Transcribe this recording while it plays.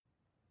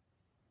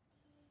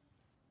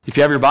If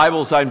you have your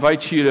Bibles, I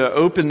invite you to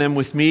open them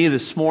with me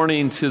this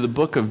morning to the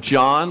book of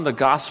John, the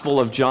Gospel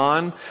of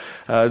John.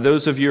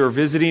 Those of you who are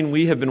visiting,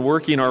 we have been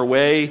working our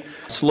way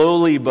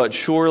slowly but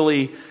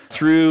surely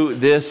through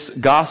this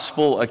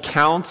gospel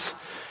account,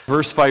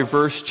 verse by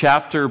verse,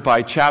 chapter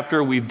by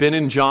chapter. We've been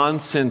in John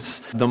since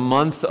the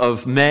month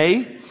of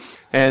May.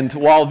 And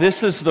while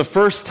this is the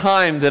first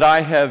time that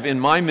I have in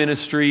my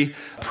ministry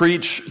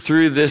preached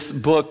through this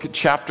book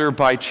chapter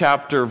by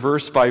chapter,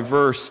 verse by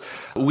verse,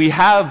 we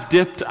have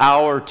dipped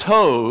our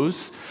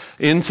toes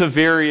into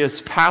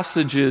various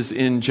passages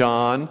in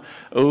John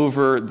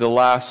over the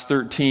last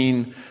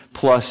 13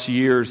 plus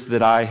years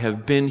that I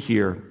have been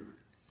here.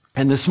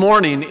 And this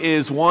morning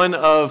is one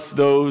of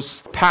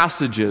those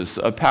passages,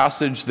 a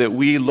passage that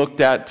we looked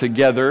at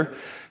together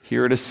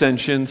here at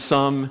Ascension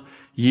some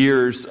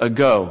years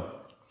ago.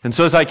 And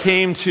so as I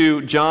came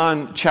to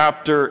John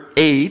chapter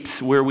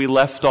 8, where we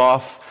left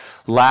off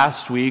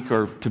last week,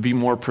 or to be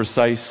more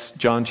precise,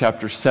 John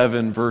chapter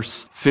 7,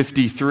 verse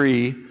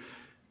 53,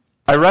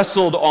 I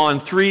wrestled on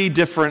three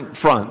different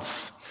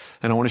fronts.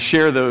 And I want to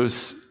share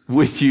those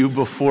with you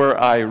before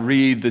I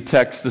read the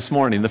text this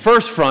morning. The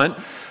first front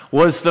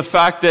was the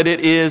fact that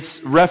it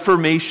is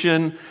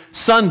Reformation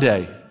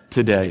Sunday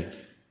today.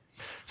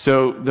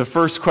 So the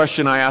first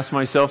question I asked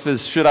myself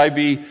is, should I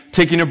be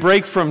taking a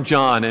break from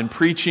John and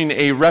preaching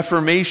a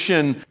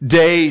Reformation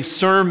Day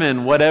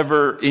sermon,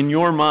 whatever in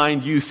your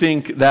mind you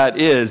think that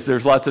is?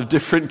 There's lots of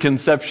different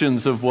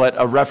conceptions of what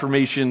a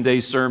Reformation Day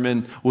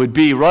sermon would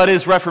be. What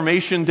is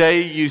Reformation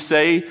Day, you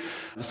say?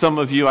 Some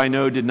of you, I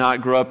know, did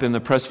not grow up in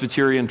the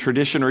Presbyterian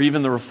tradition or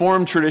even the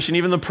Reformed tradition,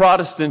 even the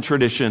Protestant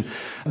tradition.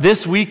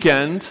 This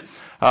weekend,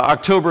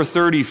 October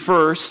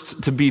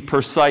 31st, to be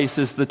precise,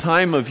 is the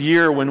time of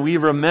year when we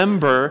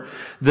remember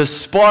the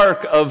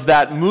spark of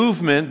that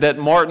movement that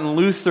Martin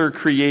Luther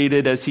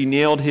created as he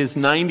nailed his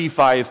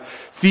 95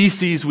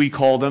 theses, we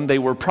call them. They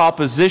were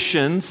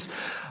propositions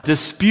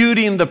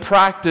disputing the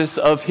practice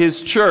of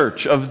his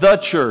church, of the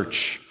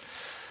church.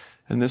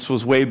 And this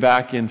was way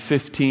back in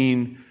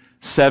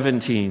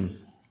 1517.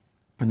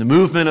 And the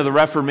movement of the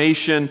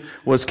Reformation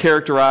was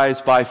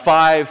characterized by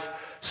 5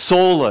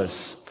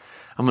 solas.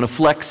 I'm going to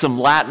flex some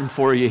Latin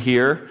for you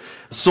here.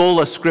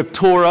 Sola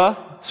scriptura,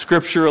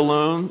 Scripture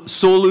alone.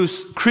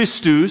 Solus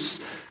Christus,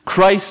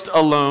 Christ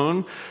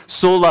alone.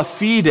 Sola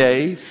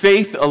fide,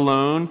 faith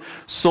alone.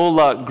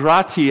 Sola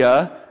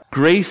gratia,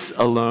 grace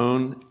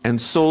alone.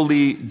 And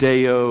soli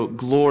Deo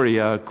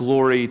gloria,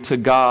 glory to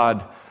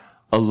God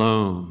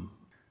alone.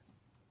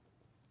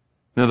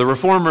 Now the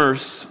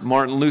Reformers,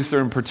 Martin Luther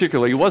in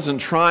particular, he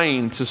wasn't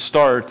trying to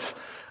start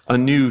a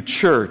new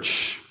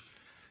church.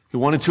 He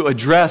wanted to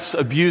address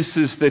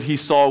abuses that he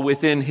saw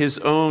within his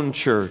own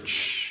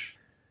church.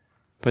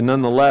 But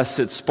nonetheless,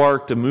 it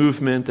sparked a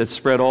movement that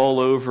spread all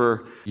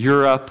over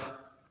Europe.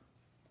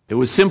 It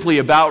was simply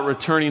about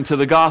returning to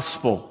the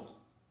gospel,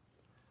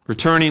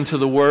 returning to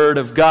the Word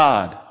of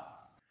God,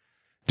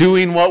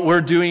 doing what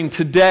we're doing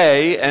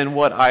today and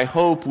what I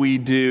hope we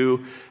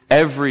do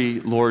every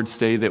Lord's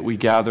Day that we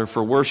gather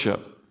for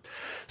worship.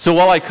 So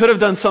while I could have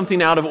done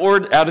something out of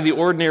the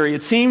ordinary,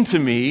 it seemed to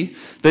me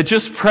that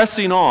just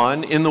pressing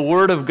on in the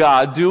Word of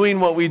God,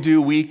 doing what we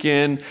do week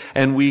in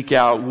and week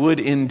out, would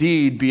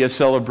indeed be a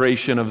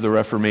celebration of the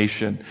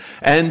Reformation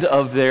and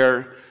of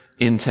their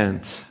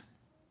intent.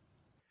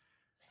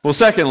 Well,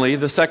 secondly,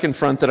 the second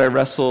front that I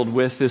wrestled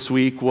with this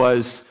week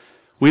was,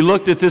 we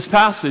looked at this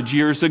passage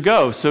years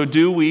ago, so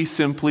do we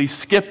simply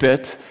skip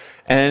it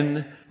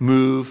and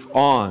move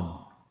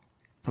on?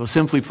 Well,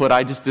 simply put,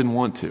 I just didn't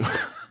want to.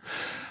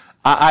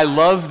 I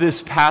love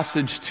this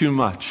passage too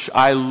much.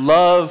 I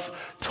love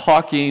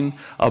talking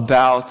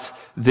about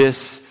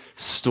this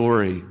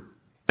story.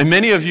 And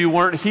many of you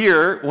weren't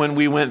here when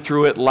we went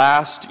through it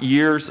last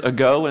years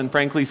ago, and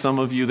frankly, some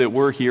of you that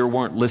were here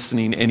weren't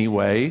listening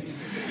anyway.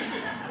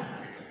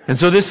 And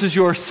so this is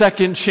your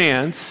second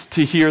chance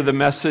to hear the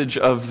message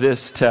of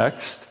this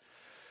text.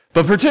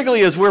 But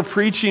particularly as we're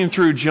preaching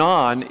through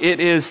John, it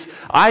is,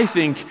 I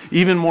think,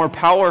 even more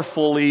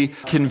powerfully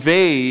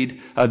conveyed,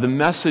 the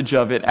message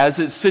of it, as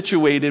it's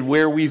situated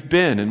where we've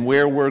been and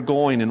where we're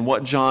going and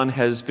what John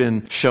has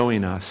been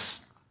showing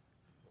us.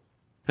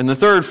 And the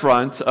third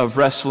front of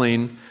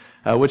wrestling,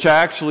 which I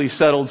actually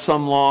settled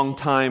some long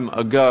time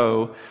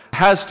ago,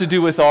 has to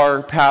do with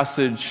our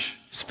passage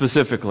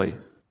specifically.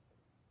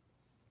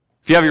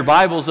 If you have your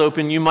Bibles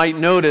open, you might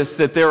notice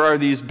that there are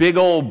these big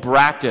old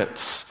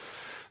brackets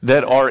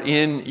that are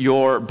in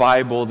your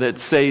Bible that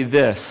say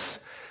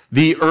this: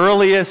 the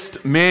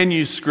earliest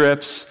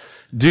manuscripts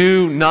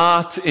do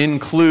not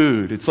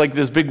include. It's like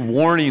this big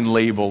warning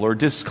label or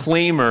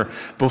disclaimer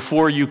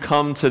before you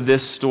come to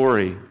this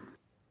story.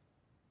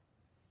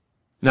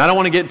 Now, I don't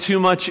want to get too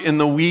much in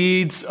the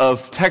weeds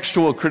of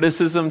textual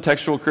criticism.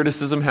 Textual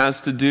criticism has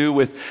to do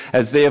with,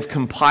 as they have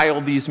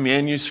compiled these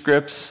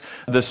manuscripts,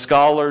 the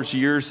scholars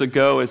years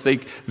ago, as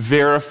they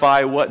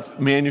verify what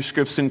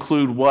manuscripts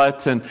include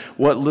what and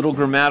what little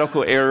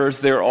grammatical errors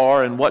there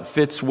are and what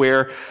fits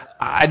where.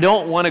 I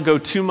don't want to go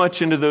too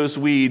much into those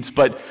weeds,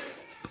 but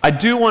I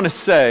do want to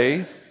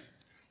say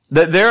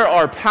That there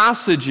are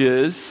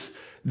passages,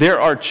 there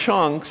are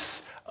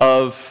chunks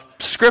of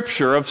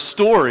scripture, of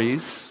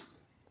stories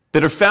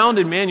that are found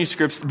in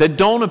manuscripts that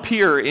don't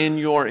appear in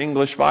your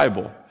English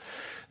Bible.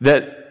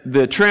 That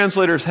the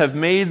translators have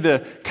made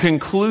the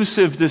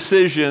conclusive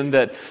decision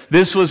that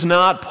this was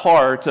not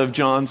part of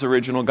John's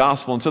original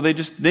gospel. And so they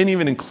didn't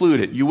even include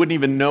it. You wouldn't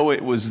even know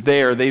it was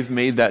there. They've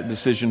made that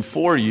decision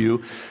for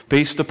you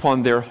based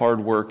upon their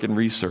hard work and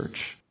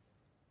research.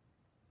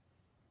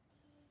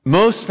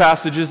 Most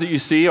passages that you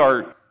see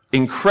are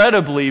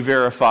incredibly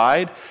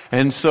verified,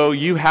 and so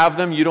you have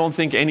them, you don't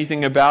think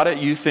anything about it,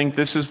 you think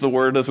this is the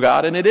Word of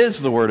God, and it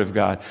is the Word of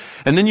God.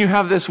 And then you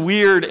have this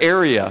weird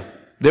area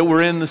that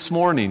we're in this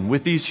morning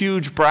with these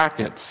huge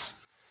brackets.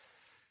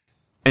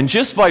 And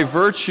just by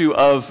virtue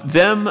of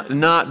them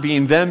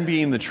being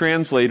the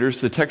translators,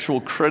 the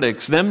textual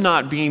critics, them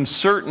not being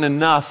certain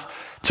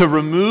enough to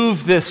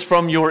remove this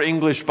from your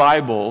English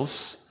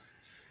Bibles,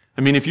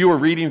 I mean, if you were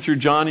reading through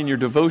John in your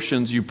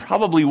devotions, you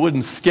probably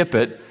wouldn't skip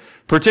it,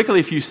 particularly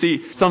if you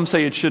see some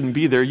say it shouldn't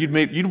be there.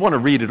 You'd want to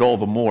read it all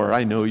the more.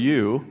 I know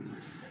you.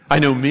 I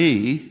know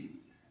me.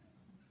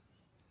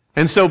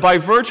 And so by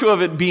virtue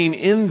of it being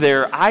in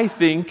there, I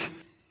think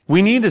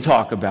we need to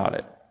talk about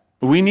it.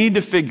 We need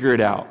to figure it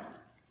out.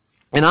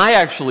 And I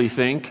actually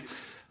think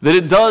that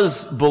it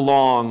does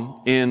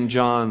belong in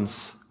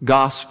John's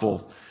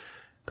gospel,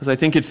 because I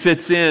think it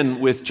fits in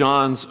with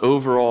John's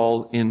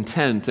overall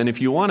intent. And if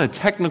you want a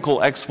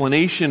technical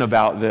explanation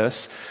about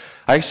this,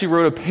 I actually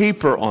wrote a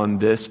paper on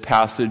this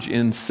passage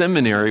in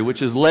seminary, which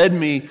has led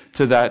me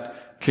to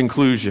that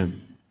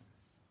conclusion.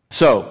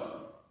 So,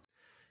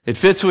 it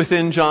fits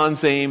within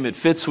John's aim. It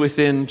fits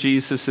within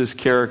Jesus'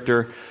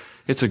 character.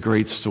 It's a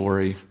great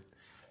story.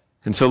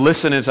 And so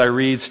listen as I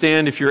read.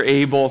 Stand if you're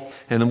able,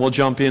 and then we'll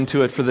jump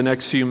into it for the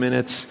next few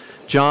minutes.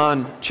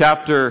 John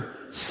chapter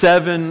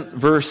 7,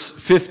 verse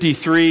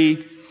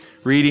 53,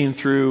 reading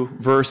through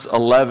verse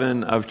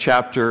 11 of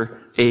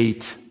chapter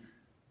 8.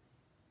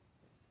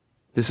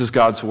 This is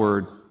God's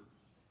word.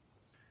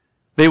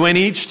 They went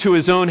each to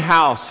his own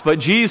house, but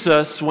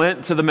Jesus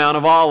went to the Mount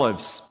of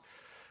Olives.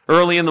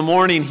 Early in the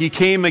morning, he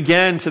came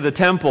again to the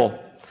temple.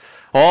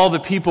 All the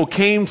people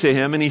came to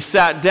him, and he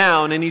sat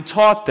down and he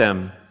taught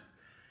them.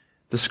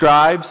 The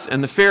scribes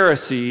and the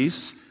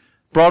Pharisees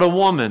brought a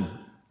woman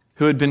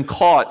who had been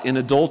caught in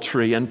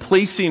adultery, and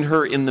placing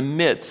her in the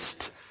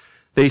midst,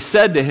 they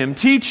said to him,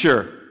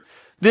 "Teacher,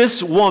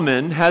 this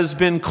woman has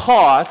been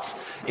caught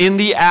in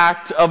the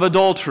act of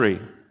adultery.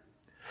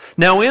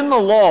 Now in the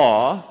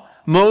law,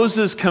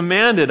 Moses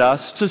commanded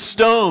us to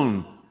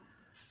stone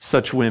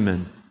such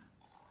women.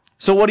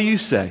 So what do you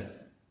say?"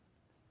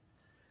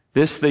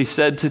 This they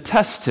said to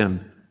test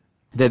him,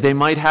 that they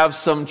might have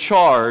some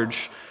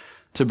charge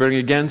to bring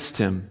against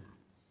him.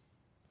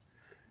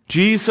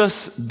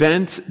 Jesus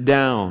bent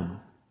down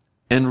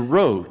and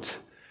wrote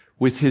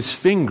with his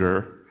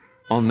finger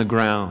on the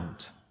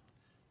ground.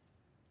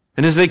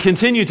 And as they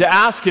continued to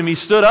ask him, he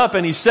stood up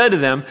and he said to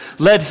them,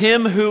 "Let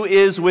him who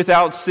is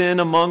without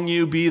sin among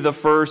you be the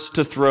first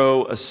to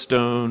throw a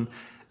stone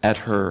at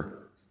her."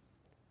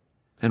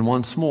 And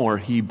once more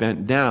he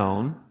bent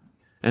down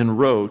and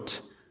wrote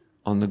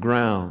on the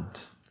ground.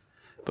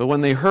 But when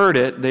they heard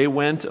it, they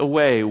went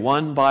away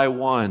one by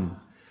one,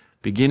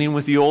 beginning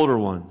with the older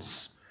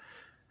ones.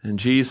 And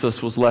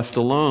Jesus was left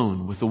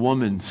alone with the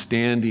woman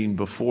standing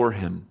before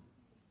him.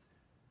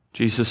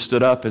 Jesus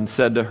stood up and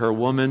said to her,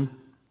 "Woman,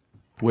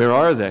 where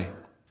are they?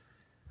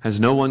 Has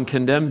no one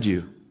condemned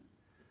you?"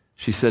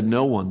 She said,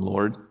 "No one,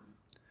 Lord."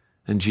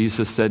 And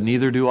Jesus said,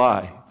 "Neither do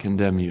I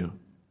condemn you.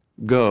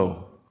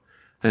 Go,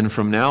 and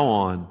from now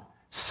on,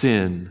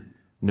 sin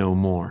no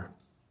more."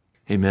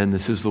 Amen.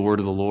 This is the word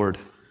of the Lord.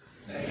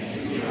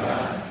 Thanks be to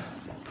God.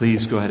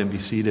 Please go ahead and be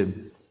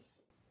seated.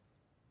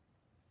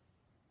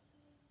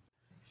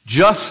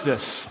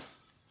 Justice.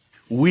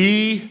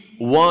 We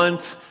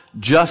want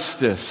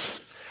justice.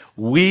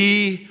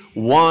 We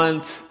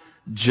want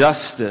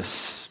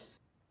justice.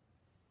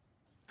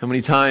 How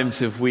many times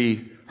have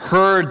we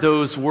heard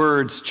those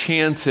words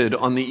chanted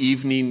on the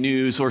evening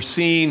news, or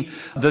seen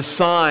the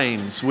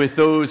signs with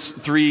those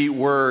three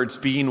words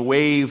being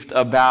waved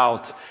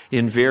about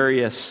in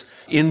various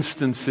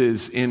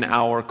instances in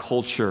our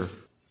culture?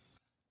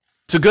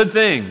 It's a good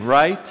thing,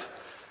 right?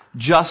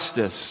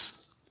 Justice.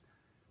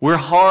 We're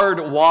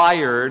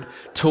hardwired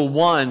to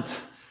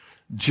want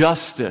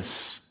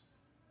justice.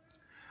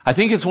 I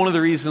think it's one of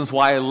the reasons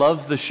why I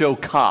love the show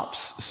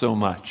Cops so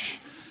much.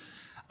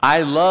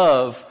 I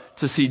love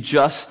to see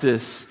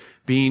justice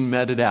being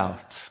meted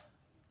out,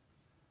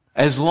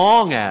 as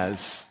long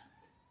as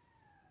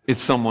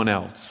it's someone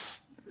else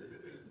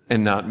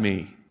and not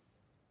me.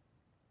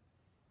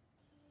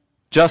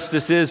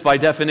 Justice is, by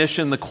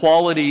definition, the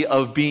quality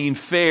of being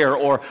fair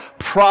or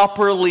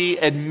properly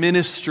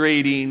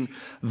administrating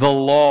the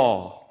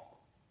law.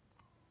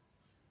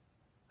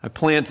 I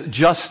plant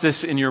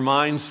justice in your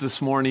minds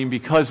this morning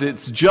because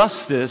it's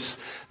justice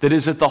that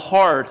is at the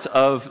heart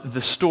of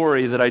the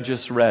story that I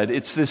just read.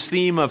 It's this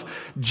theme of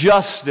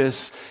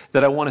justice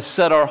that I want to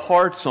set our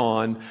hearts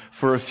on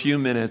for a few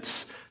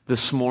minutes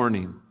this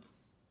morning.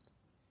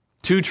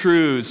 Two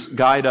truths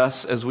guide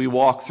us as we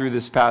walk through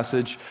this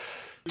passage.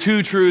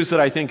 Two truths that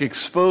I think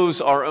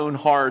expose our own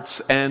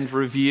hearts and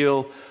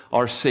reveal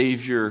our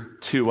Savior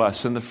to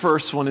us. And the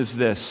first one is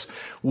this: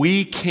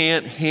 we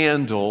can't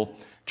handle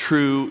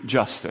true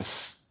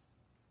justice.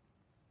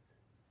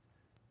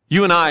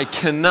 You and I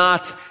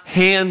cannot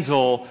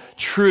handle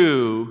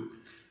true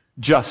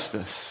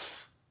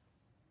justice.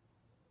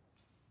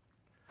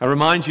 I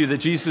remind you that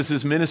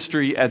Jesus'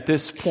 ministry at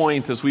this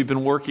point, as we've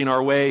been working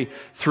our way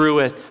through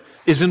it,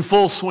 is in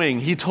full swing.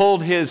 He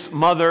told his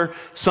mother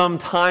some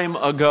time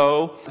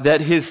ago that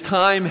his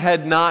time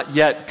had not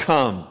yet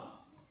come.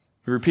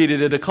 He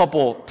repeated it a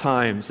couple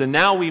times. And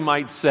now we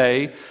might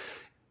say,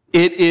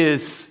 it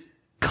is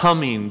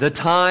coming. The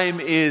time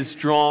is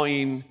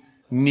drawing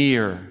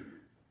near.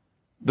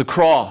 The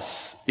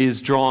cross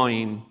is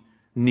drawing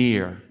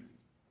near.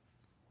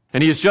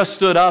 And he has just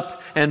stood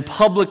up and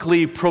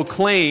publicly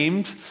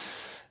proclaimed,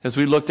 as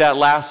we looked at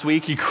last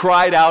week, he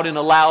cried out in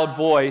a loud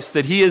voice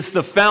that he is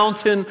the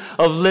fountain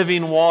of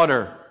living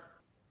water.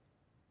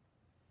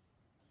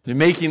 In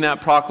making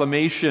that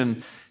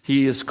proclamation,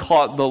 he has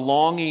caught the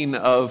longing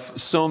of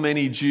so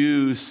many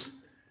Jews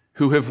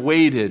who have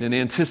waited and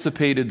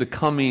anticipated the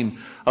coming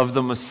of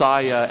the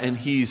Messiah, and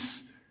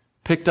he's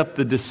picked up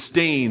the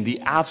disdain,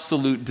 the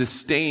absolute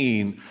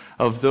disdain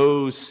of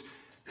those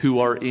who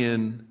are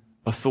in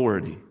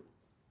authority.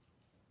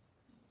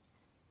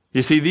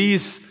 You see,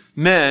 these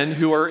men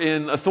who are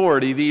in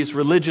authority, these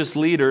religious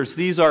leaders,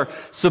 these are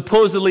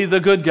supposedly the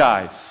good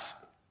guys.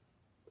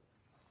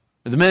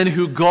 The men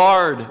who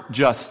guard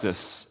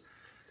justice.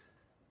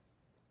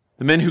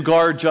 The men who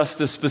guard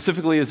justice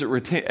specifically as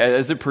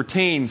it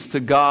pertains to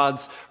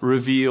God's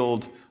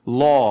revealed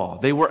law.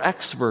 They were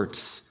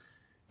experts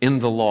in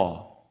the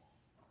law.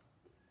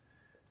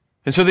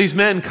 And so these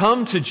men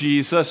come to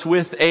Jesus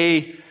with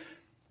a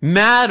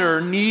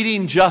matter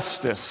needing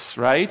justice,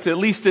 right? At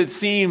least it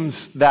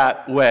seems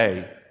that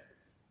way.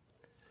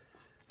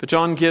 But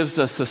John gives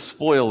us a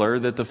spoiler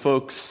that the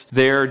folks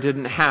there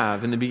didn't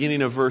have. In the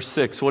beginning of verse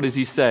 6, what does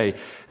he say?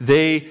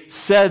 They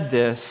said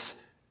this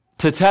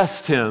to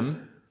test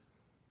him,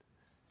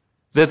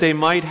 that they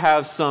might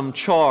have some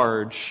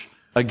charge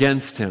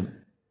against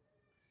him.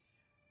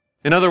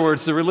 In other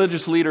words, the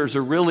religious leaders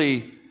are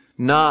really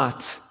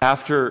not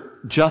after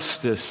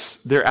justice,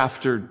 they're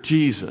after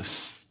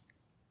Jesus.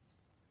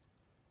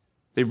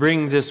 They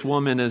bring this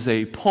woman as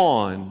a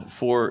pawn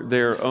for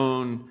their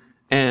own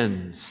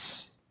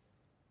ends.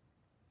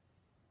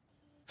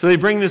 So they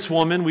bring this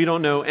woman. We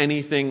don't know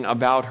anything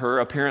about her.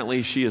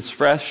 Apparently she is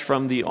fresh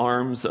from the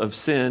arms of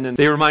sin. And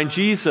they remind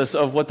Jesus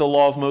of what the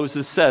law of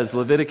Moses says.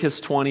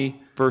 Leviticus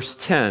 20, verse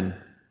 10.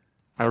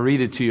 I'll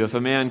read it to you. If a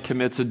man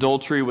commits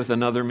adultery with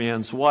another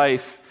man's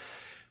wife,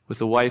 with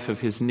the wife of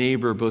his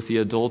neighbor, both the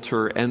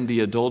adulterer and the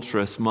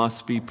adulteress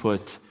must be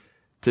put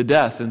to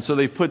death. And so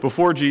they've put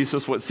before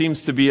Jesus what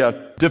seems to be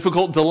a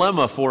difficult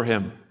dilemma for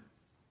him.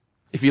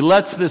 If he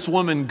lets this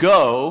woman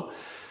go,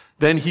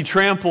 then he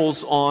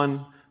tramples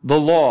on the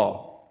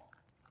law,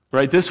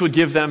 right? This would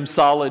give them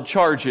solid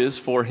charges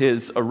for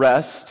his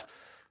arrest,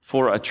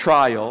 for a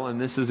trial,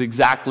 and this is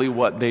exactly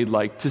what they'd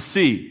like to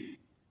see.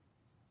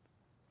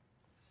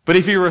 But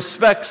if he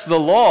respects the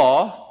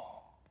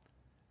law,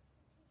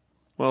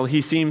 well,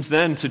 he seems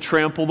then to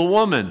trample the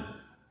woman.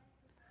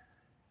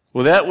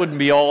 Well, that wouldn't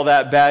be all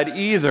that bad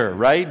either,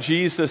 right?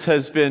 Jesus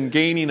has been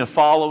gaining a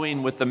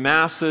following with the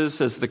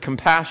masses as the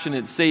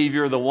compassionate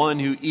Savior, the one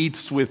who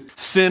eats with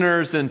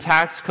sinners and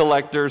tax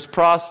collectors,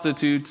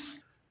 prostitutes.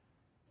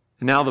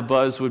 And now the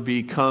buzz would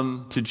be,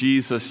 come to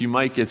Jesus. You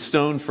might get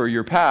stoned for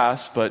your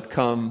past, but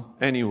come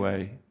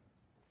anyway.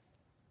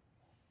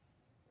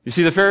 You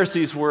see, the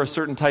Pharisees were a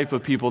certain type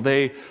of people.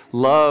 They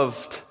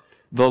loved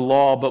the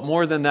law, but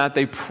more than that,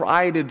 they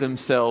prided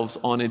themselves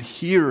on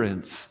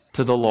adherence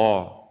to the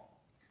law.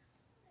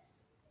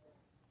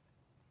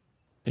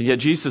 And yet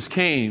Jesus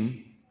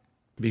came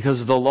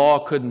because the law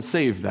couldn't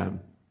save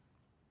them.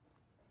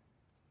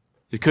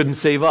 It couldn't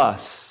save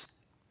us.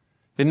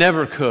 It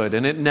never could,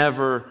 and it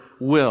never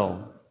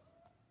will.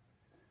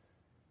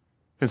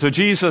 And so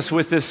Jesus,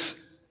 with this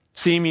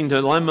seeming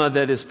dilemma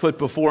that is put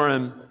before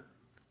him,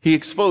 he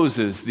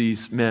exposes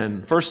these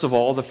men. First of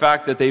all, the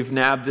fact that they've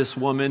nabbed this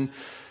woman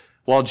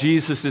while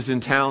Jesus is in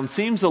town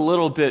seems a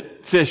little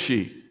bit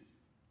fishy.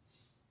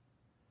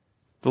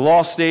 The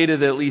law stated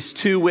that at least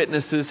 2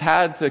 witnesses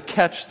had to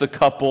catch the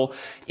couple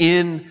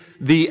in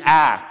the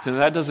act. And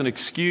that doesn't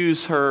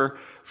excuse her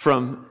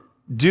from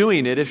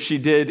doing it if she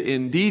did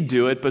indeed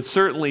do it, but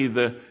certainly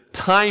the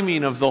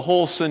timing of the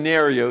whole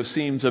scenario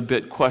seems a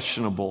bit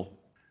questionable.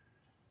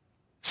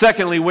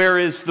 Secondly, where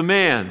is the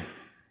man?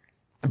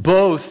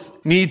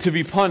 Both need to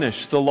be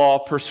punished. The law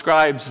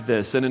prescribes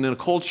this. And in a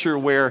culture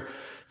where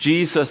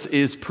Jesus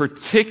is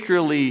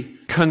particularly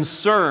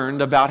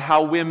concerned about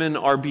how women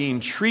are being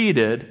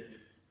treated,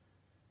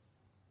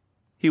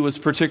 he was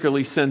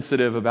particularly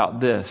sensitive about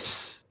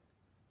this.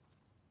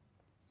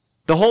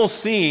 The whole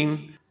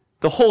scene,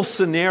 the whole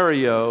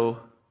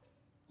scenario,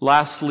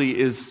 lastly,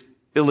 is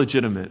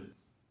illegitimate.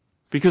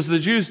 Because the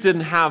Jews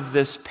didn't have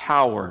this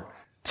power.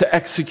 to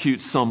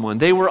execute someone.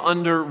 They were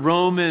under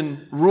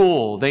Roman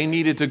rule. They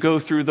needed to go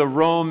through the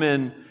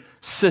Roman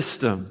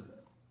system.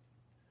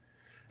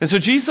 And so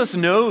Jesus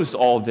knows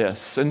all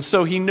this. And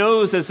so he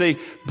knows as they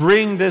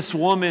bring this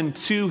woman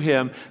to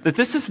him that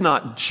this is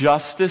not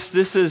justice.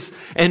 This is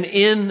an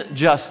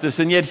injustice.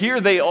 And yet here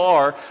they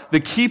are,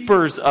 the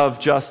keepers of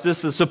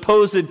justice, the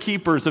supposed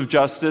keepers of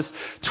justice,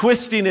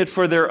 twisting it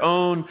for their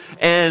own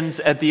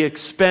ends at the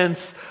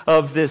expense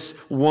of this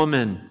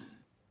woman.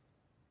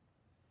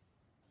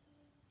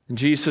 And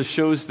Jesus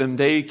shows them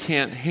they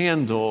can't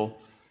handle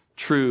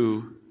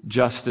true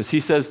justice.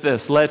 He says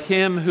this, "Let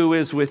him who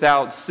is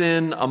without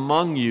sin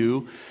among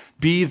you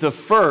be the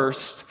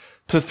first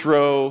to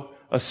throw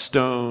a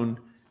stone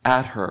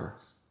at her."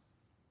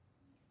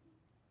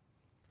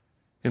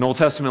 In Old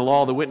Testament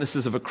law, the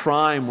witnesses of a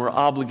crime were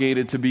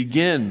obligated to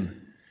begin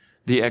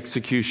the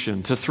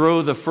execution, to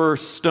throw the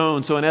first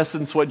stone. So in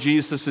essence, what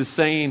Jesus is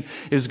saying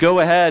is go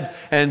ahead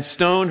and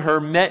stone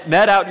her,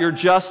 met out your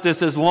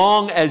justice as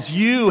long as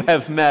you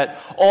have met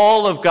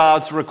all of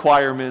God's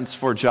requirements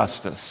for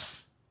justice.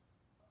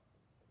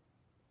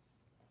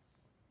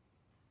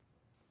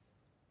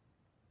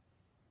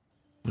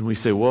 And we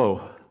say,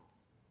 whoa,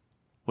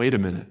 wait a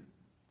minute.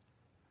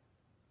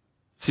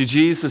 See,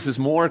 Jesus is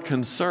more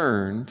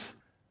concerned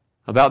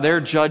about their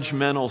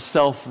judgmental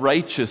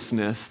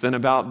self-righteousness than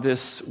about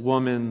this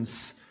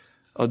woman's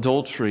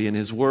adultery, and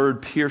his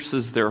word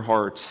pierces their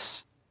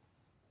hearts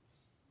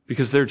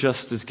because they're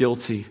just as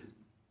guilty.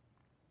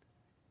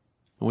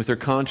 And with their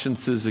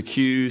consciences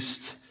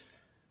accused,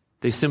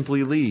 they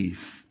simply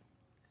leave.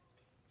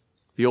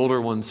 The older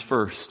ones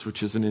first,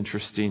 which is an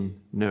interesting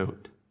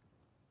note.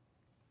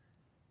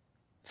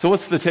 So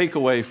what's the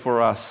takeaway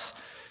for us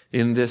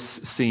in this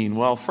scene?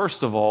 Well,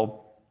 first of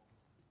all,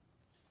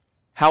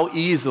 how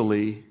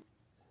easily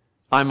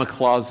I'm a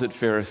closet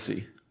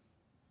Pharisee.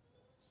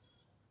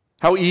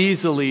 How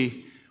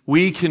easily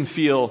we can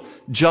feel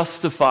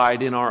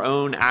justified in our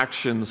own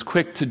actions,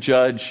 quick to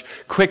judge,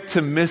 quick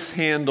to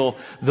mishandle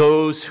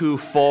those who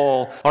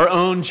fall, our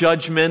own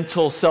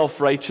judgmental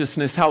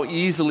self-righteousness, how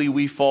easily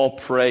we fall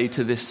prey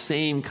to this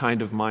same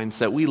kind of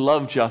mindset. We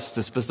love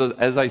justice, but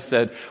as I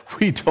said,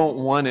 we don't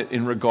want it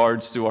in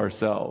regards to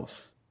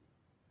ourselves.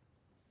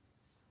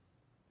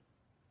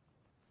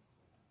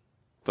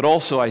 But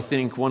also, I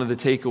think one of the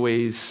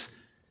takeaways,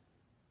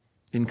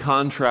 in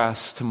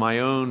contrast to my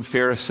own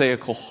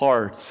Pharisaical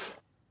heart,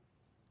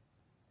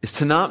 is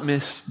to not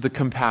miss the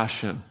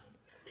compassion,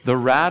 the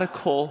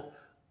radical,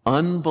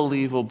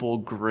 unbelievable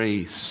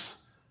grace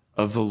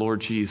of the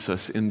Lord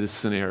Jesus in this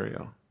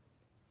scenario.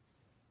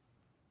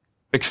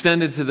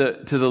 Extended to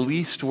the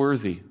least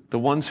worthy, the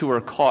ones who are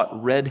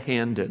caught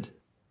red-handed.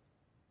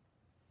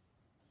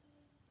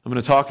 I'm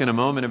going to talk in a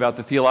moment about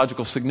the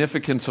theological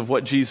significance of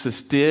what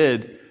Jesus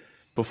did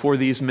before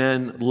these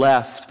men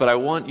left, but I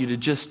want you to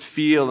just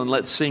feel and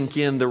let sink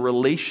in the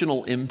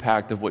relational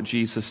impact of what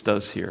Jesus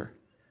does here.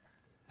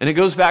 And it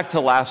goes back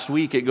to last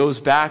week. It goes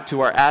back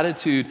to our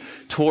attitude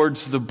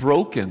towards the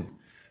broken,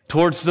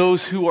 towards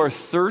those who are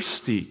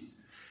thirsty,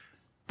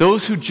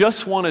 those who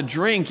just want to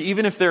drink,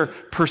 even if they're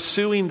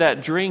pursuing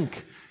that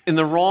drink in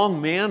the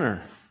wrong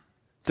manner.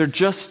 They're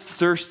just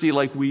thirsty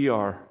like we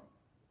are.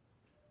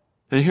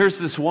 And here's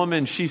this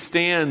woman. She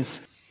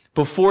stands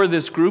before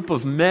this group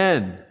of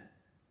men,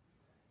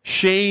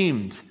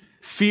 shamed,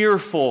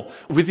 fearful,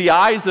 with the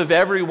eyes of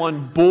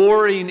everyone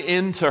boring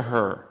into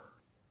her.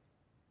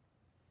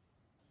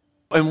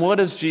 And what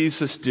does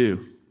Jesus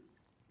do?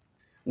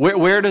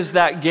 Where does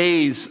that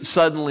gaze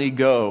suddenly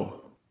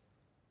go?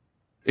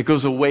 It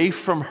goes away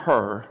from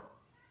her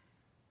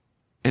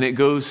and it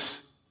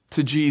goes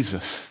to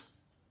Jesus.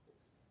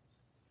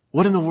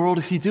 What in the world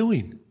is he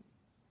doing?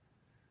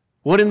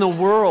 What in the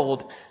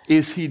world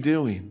is he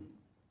doing?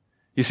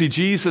 You see,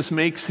 Jesus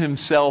makes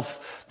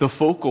himself the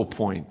focal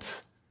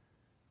point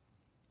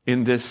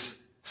in this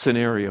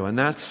scenario. And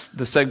that's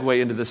the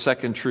segue into the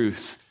second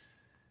truth,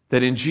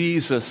 that in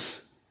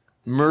Jesus,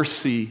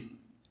 mercy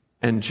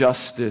and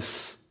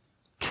justice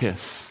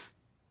kiss.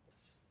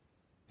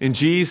 In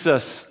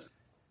Jesus,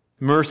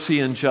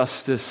 mercy and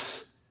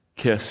justice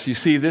kiss. You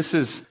see, this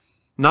is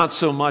not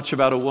so much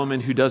about a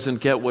woman who doesn't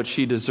get what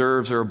she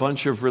deserves or a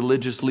bunch of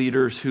religious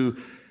leaders who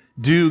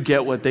do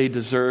get what they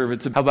deserve.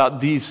 It's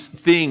about these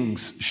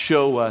things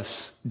show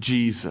us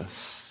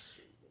Jesus.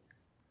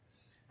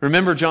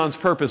 Remember John's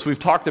purpose. We've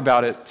talked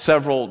about it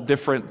several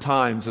different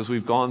times as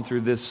we've gone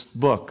through this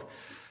book.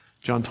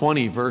 John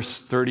 20, verse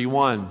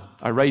 31,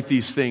 I write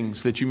these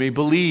things that you may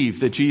believe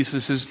that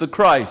Jesus is the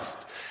Christ,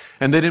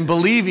 and that in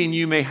believing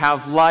you may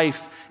have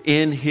life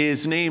in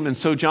his name. And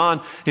so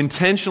John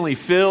intentionally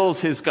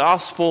fills his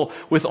gospel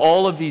with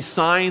all of these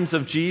signs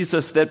of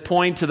Jesus that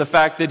point to the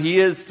fact that he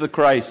is the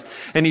Christ.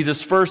 And he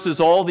disperses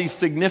all these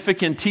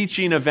significant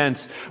teaching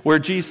events where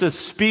Jesus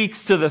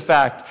speaks to the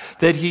fact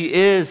that he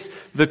is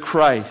the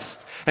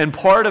Christ. And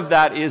part of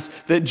that is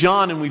that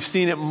John, and we've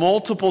seen it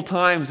multiple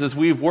times as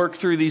we've worked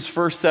through these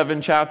first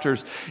 7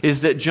 chapters,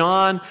 is that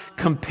John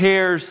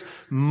compares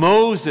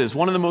Moses,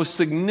 one of the most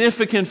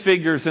significant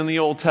figures in the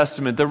Old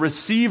Testament, the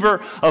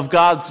receiver of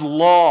God's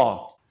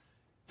law.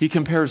 He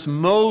compares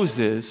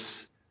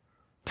Moses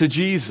to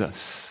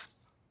Jesus.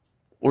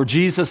 Or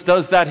Jesus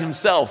does that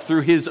himself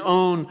through his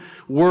own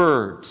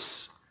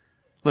words.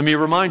 Let me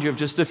remind you of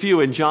just a few.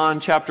 In John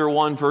chapter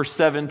 1, verse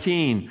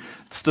 17,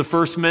 it's the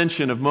first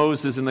mention of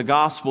Moses in the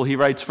gospel. He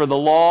writes, "For the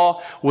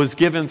law was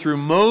given through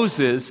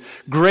Moses,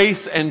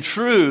 grace and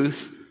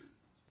truth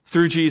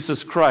through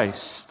Jesus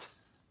Christ."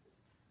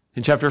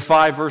 In chapter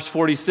 5, verse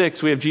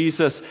 46, we have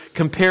Jesus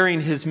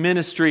comparing his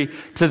ministry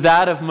to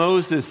that of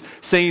Moses,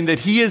 saying that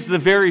he is the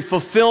very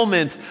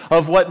fulfillment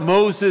of what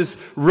Moses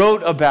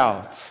wrote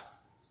about.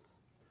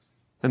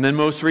 And then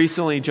most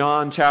recently,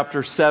 John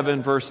chapter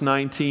 7, verse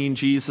 19,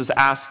 Jesus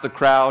asked the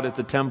crowd at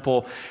the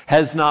temple,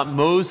 "Has not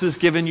Moses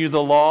given you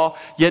the law?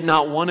 Yet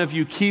not one of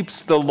you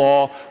keeps the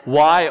law.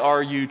 Why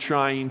are you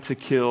trying to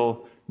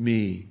kill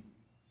me?"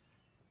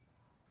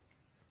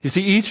 You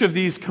see, each of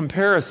these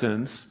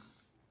comparisons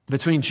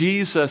between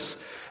Jesus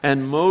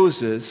and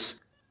Moses,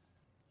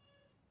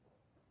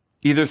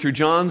 either through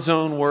John's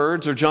own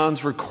words or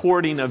John's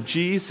recording of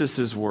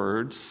Jesus'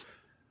 words,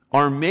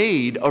 are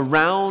made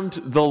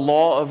around the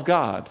law of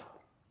God.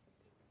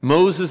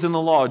 Moses and the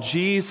law,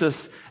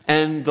 Jesus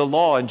and the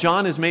law. And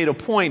John has made a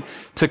point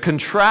to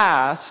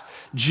contrast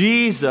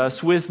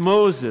Jesus with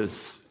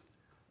Moses,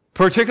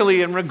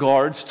 particularly in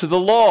regards to the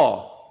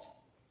law.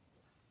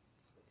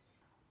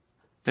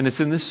 And it's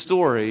in this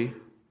story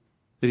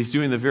that he's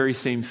doing the very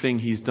same thing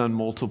he's done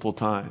multiple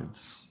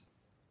times.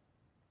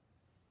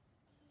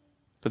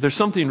 But there's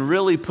something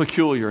really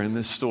peculiar in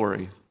this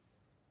story.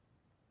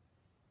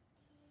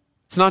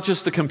 It's not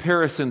just the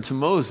comparison to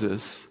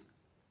Moses,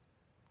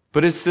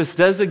 but it's this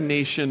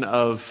designation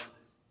of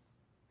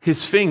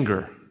his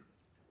finger.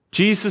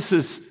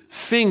 Jesus'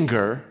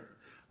 finger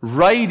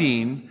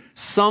writing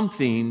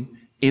something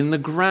in the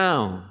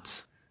ground.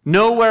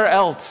 Nowhere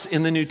else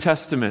in the New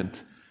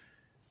Testament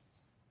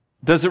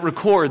does it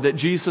record that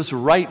Jesus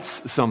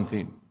writes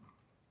something.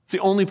 It's the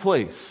only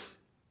place.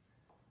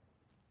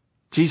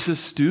 Jesus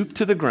stooped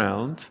to the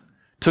ground,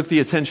 took the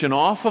attention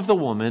off of the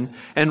woman,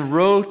 and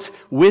wrote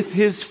with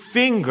his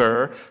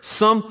finger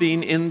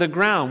something in the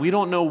ground. We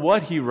don't know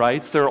what he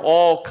writes. There are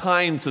all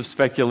kinds of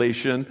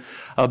speculation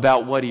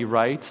about what he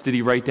writes. Did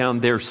he write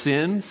down their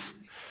sins?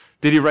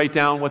 Did he write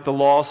down what the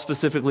law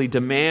specifically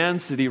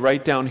demands? Did he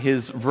write down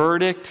his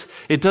verdict?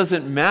 It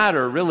doesn't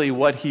matter really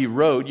what he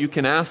wrote. You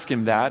can ask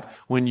him that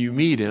when you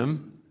meet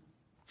him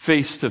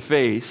face to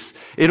face.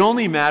 It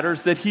only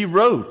matters that he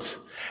wrote.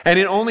 And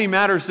it only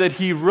matters that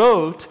he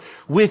wrote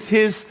with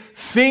his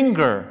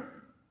finger.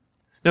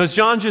 Now, is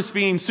John just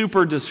being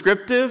super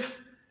descriptive?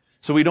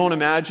 So we don't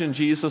imagine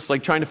Jesus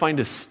like trying to find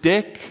a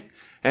stick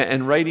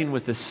and writing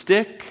with a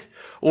stick?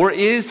 Or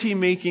is he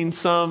making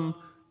some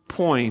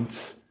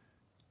point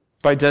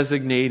by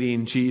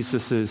designating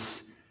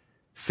Jesus'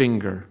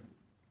 finger?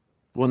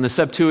 Well, in the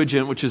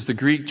Septuagint, which is the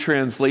Greek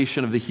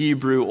translation of the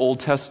Hebrew Old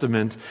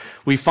Testament,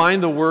 we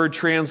find the word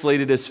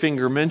translated as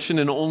finger mentioned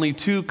in only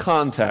 2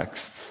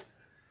 contexts.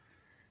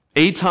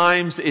 8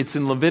 times it's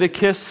in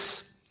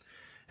Leviticus,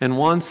 and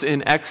once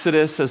in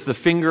Exodus as the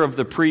finger of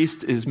the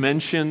priest is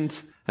mentioned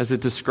as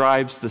it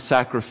describes the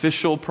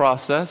sacrificial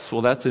process.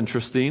 Well, that's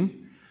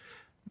interesting.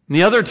 And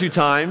the other 2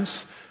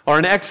 times are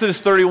in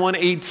Exodus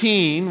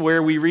 31:18,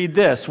 where we read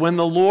this: "When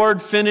the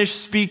Lord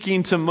finished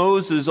speaking to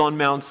Moses on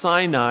Mount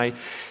Sinai,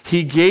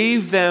 he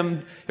gave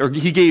him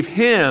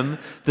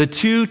the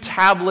 2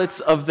 tablets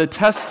of the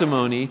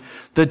testimony,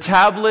 the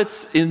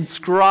tablets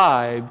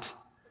inscribed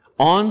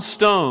on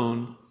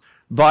stone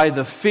by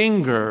the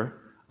finger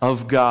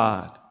of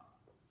God."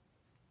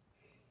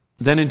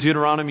 Then in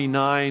Deuteronomy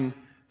 9,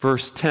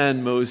 verse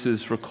 10,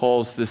 Moses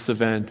recalls this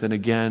event and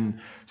again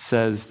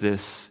says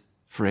this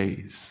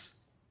phrase.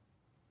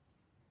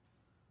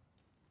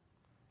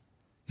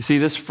 You see,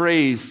 this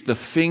phrase, the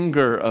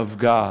finger of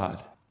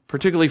God,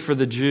 particularly for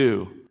the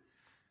Jew,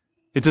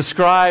 it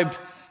described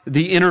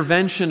the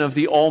intervention of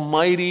the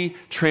almighty,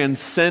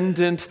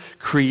 transcendent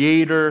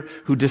Creator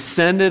who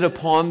descended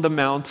upon the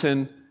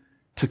mountain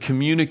to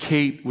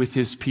communicate with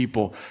his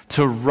people,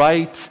 to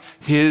write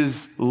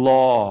his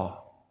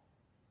law,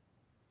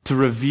 to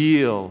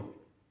reveal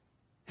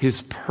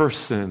his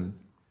person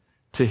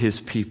to his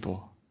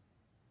people.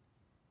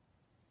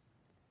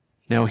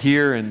 Now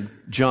here in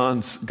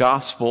John's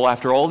gospel,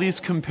 after all these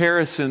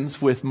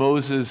comparisons with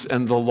Moses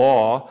and the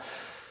law,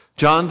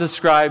 John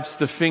describes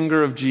the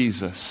finger of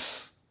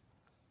Jesus,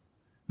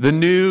 the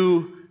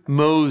new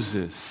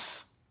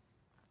Moses,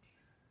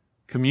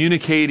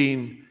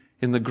 communicating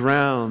in the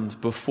ground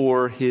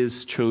before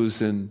his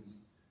chosen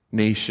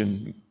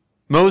nation.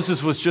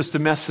 Moses was just a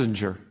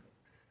messenger.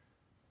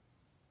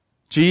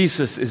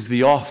 Jesus is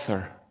the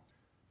author.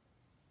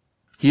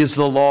 He is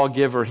the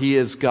lawgiver. He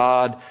is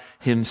God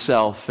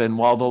himself. And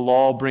while the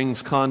law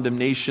brings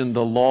condemnation,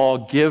 the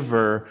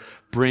lawgiver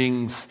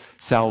brings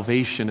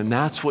salvation. And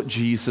that's what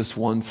Jesus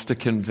wants to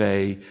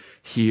convey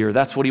here.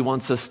 That's what he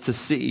wants us to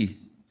see.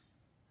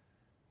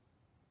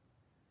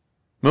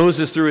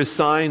 Moses, through his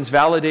signs,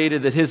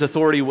 validated that his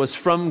authority was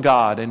from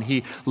God, and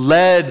he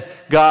led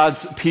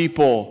God's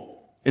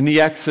people in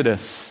the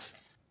Exodus.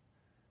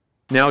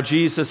 Now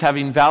Jesus,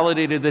 having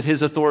validated that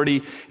his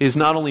authority is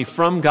not only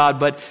from God,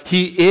 but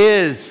he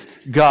is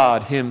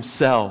God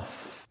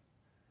himself,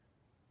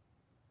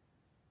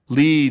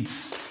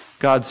 leads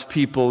God's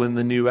people in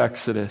the new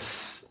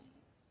Exodus.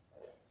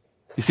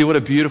 You see what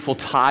a beautiful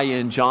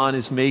tie-in John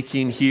is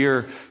making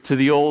here to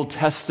the Old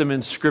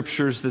Testament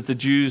scriptures that the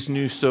Jews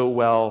knew so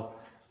well.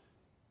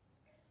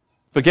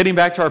 But getting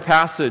back to our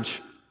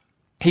passage,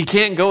 he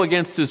can't go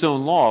against his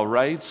own law,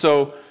 right?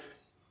 So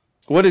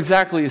what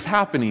exactly is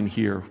happening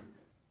here?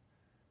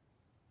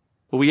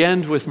 Well, we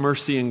end with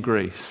mercy and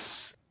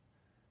grace.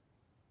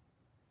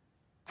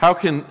 How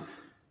can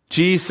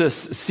Jesus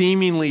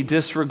seemingly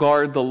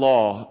disregard the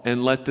law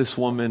and let this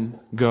woman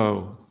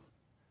go?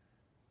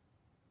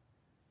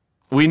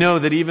 We know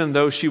that even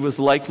though she was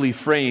likely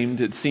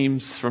framed, it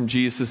seems from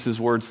Jesus'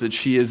 words that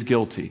she is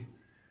guilty.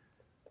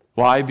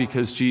 Why?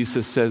 Because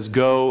Jesus says,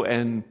 "Go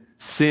and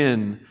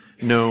sin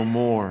no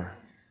more."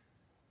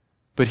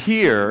 But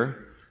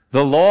here,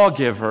 the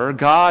lawgiver,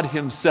 God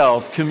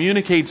himself,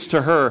 communicates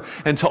to her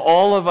and to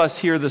all of us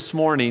here this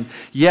morning,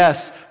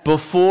 yes,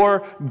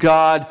 before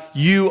God,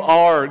 you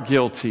are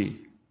guilty.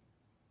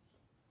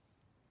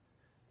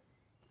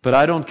 But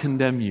I don't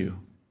condemn you,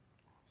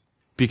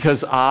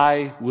 because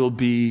I will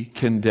be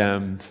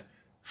condemned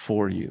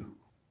for you.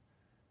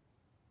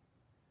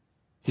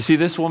 You see,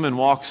 this woman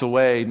walks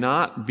away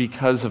not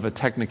because of a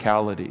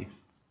technicality,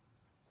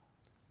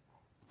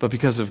 but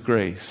because of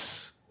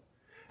grace.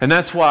 And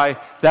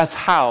that's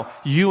how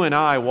you and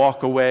I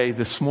walk away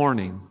this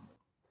morning.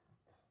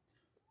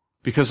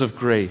 Because of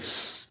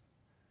grace.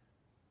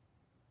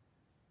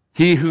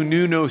 He who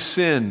knew no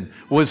sin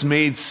was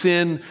made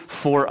sin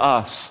for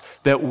us,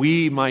 that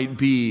we might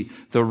be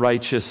the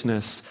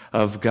righteousness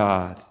of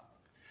God.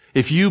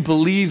 If you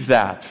believe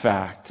that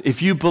fact,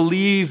 if you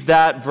believe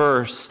that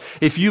verse,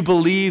 if you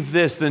believe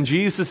this, then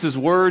Jesus'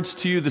 words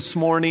to you this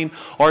morning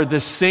are the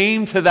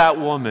same to that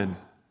woman.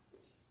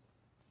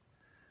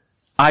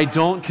 I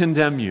don't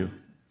condemn you,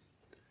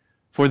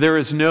 for there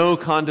is no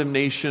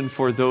condemnation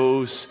for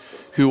those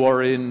who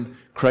are in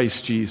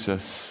Christ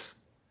Jesus.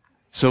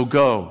 So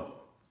go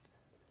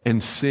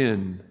and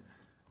sin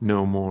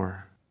no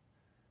more.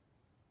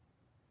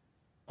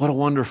 What a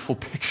wonderful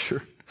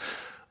picture.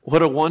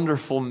 What a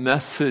wonderful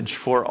message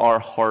for our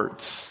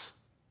hearts.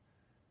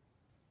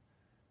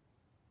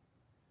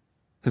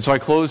 And so I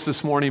close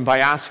this morning by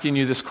asking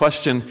you this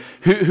question.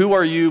 Who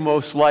are you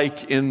most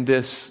like in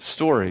this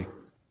story?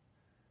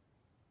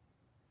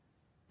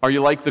 Are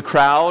you like the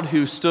crowd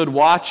who stood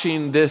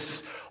watching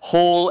this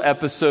whole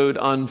episode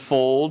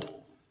unfold?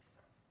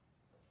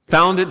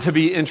 Found it to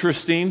be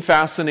interesting,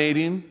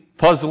 fascinating,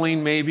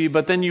 puzzling maybe,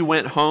 but then you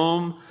went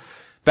home,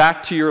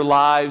 back to your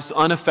lives,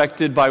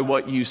 unaffected by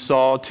what you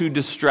saw, too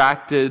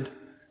distracted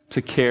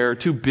to care,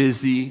 too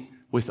busy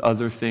with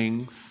other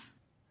things.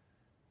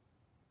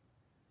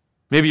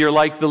 Maybe you're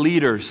like the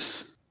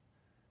leaders,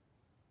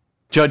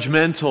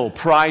 judgmental,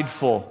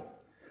 prideful,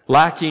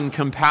 lacking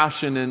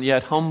compassion, and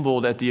yet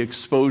humbled at the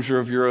exposure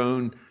of your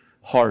own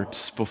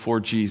hearts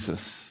before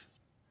Jesus.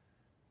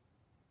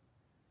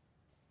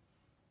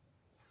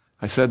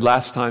 I said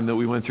last time that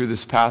we went through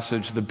this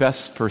passage, the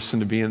best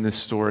person to be in this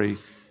story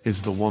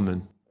is the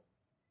woman.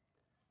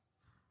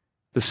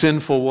 The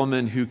sinful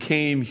woman who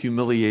came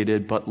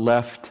humiliated but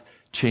left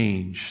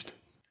changed,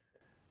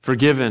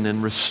 forgiven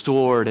and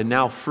restored, and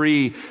now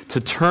free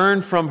to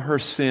turn from her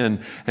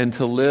sin and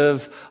to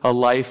live a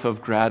life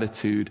of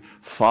gratitude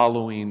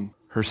following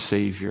her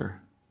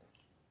Savior.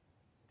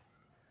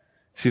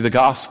 See, the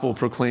gospel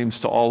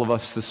proclaims to all of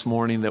us this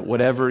morning that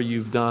whatever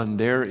you've done,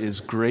 there is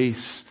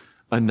grace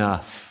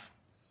enough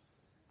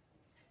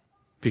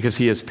because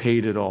He has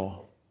paid it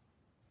all.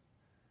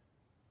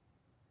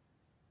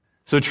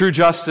 So true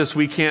justice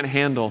we can't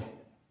handle.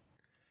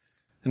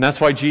 And that's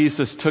why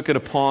Jesus took it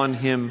upon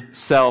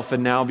Himself.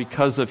 And now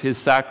because of His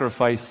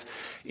sacrifice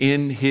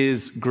in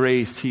His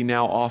grace, He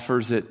now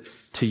offers it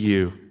to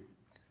you.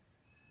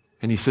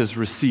 And He says,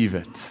 receive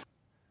it.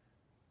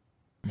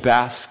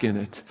 Bask in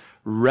it.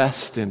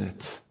 Rest in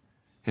it.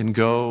 And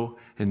go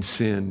and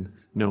sin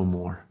no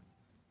more.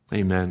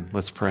 Amen.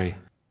 Let's pray.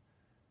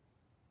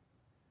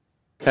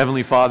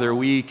 Heavenly Father,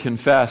 we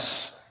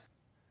confess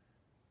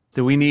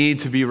that we need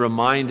to be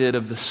reminded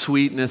of the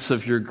sweetness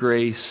of your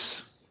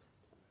grace,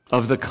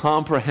 of the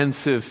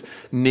comprehensive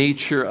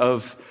nature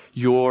of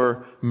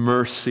your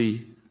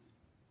mercy.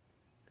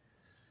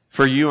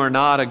 For you are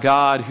not a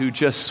God who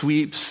just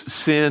sweeps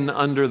sin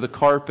under the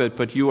carpet,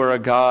 but you are a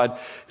God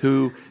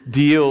who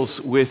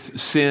deals with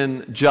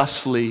sin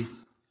justly.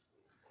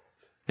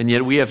 And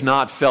yet we have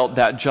not felt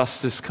that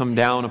justice come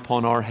down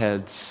upon our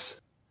heads.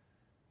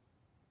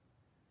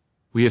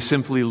 We have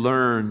simply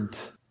learned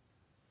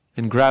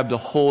and grabbed a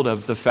hold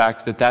of the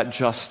fact that that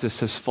justice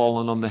has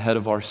fallen on the head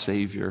of our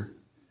Savior.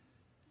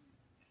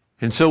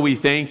 And so we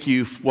thank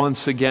you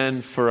once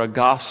again for a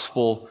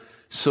gospel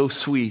so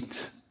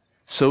sweet,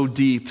 so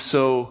deep,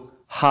 so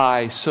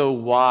high, so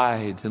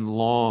wide and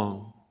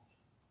long.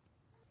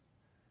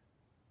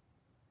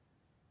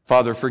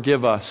 Father,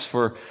 forgive us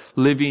for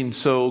living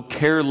so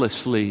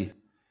carelessly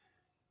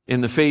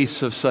in the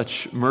face of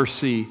such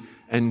mercy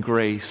and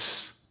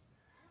grace.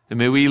 And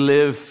may we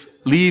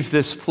leave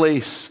this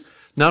place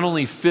not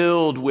only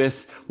filled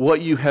with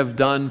what you have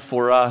done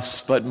for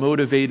us, but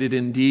motivated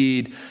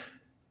indeed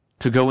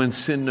to go and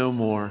sin no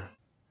more,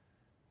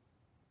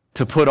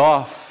 to put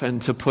off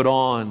and to put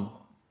on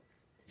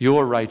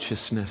your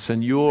righteousness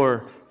and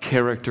your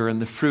character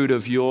and the fruit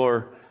of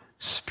your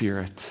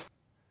Spirit.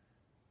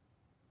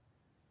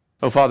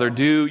 Oh, Father,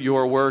 do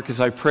your work, as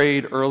I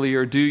prayed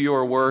earlier, do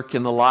your work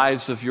in the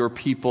lives of your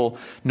people,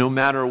 no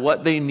matter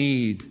what they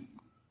need.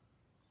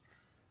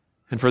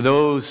 And for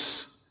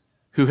those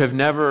who have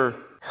never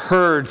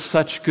heard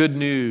such good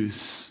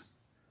news,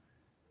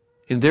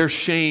 in their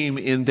shame,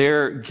 in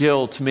their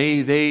guilt,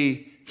 may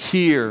they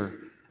hear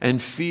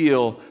and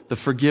feel the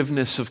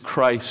forgiveness of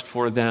Christ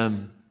for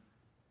them.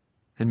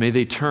 And may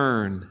they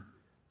turn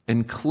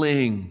and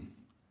cling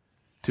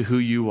to who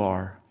you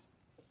are.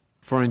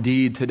 For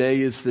indeed, today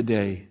is the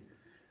day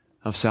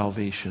of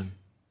salvation.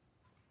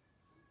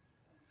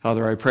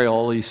 Father, I pray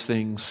all these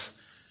things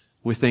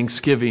with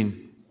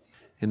thanksgiving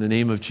in the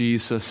name of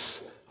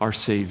Jesus, our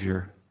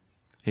Savior.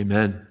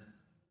 Amen.